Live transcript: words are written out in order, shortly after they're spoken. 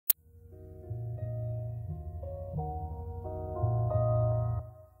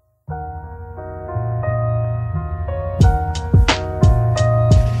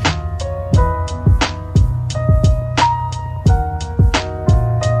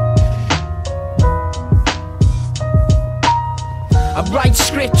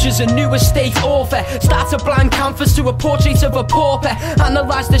scriptures, a new estate author. Start a blank canvas to a portrait of a pauper.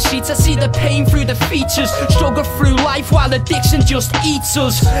 Analyze the sheets, I see the pain through the features. Struggle through life while addiction just eats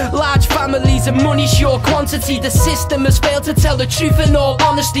us. Large families and money short quantity. The system has failed to tell the truth in all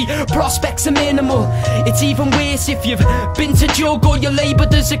honesty. Prospects are minimal. It's even worse if you've been to jug or you're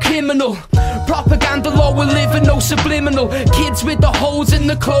labelled as a criminal. Propaganda law, we're living no subliminal. Kids with the holes in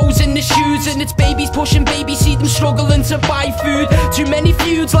the clothes, in the shoes, and it's babies pushing babies, see them struggling to buy food. Too many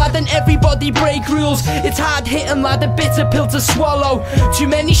feuds, lad, and everybody break rules. It's hard hitting, lad, a bitter pill to swallow. Too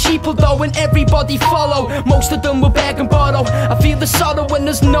many sheeple though, and everybody follow. Most of them will beg and borrow. I feel the sorrow when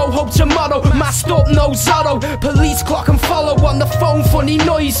there's no hope tomorrow. Masked up, no Zorro. Police clock and follow on the phone, funny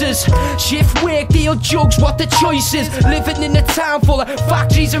noises. Shift work, deal jugs, what the choice is. Living in a town full of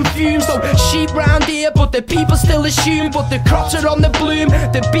factories and fumes. Though sheep round here, but the people still assume. But the crops are on the bloom,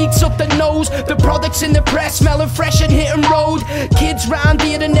 the beaks up the nose. The products in the press smelling fresh and hitting road. Kids round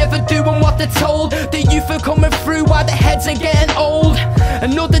here are never doing what they're told. The youth are coming through while the heads are getting old.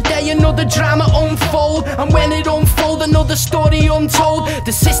 Another day, another drama unfold. And when it unfolds, another story untold.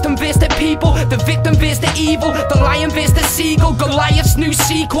 The system veers the people, the victim veers the evil. The lion veers the seagull, Goliath's new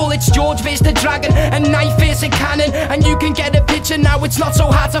sequel. It's George veers the dragon, and knife veers a cannon. And you can get a picture now, it's not so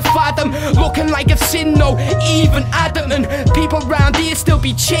hard to fathom. Looking like I've sinned, no, even Adam. And people round here still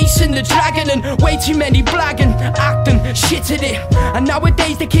be chasing the dragon. And way too many blagging, acting shit at it. And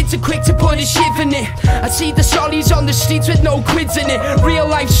nowadays the kids are quick to put a shiv in it. I see the sollies on the streets with no quids in it. Real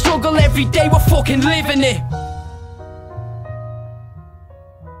life struggle every day, we're fucking living it.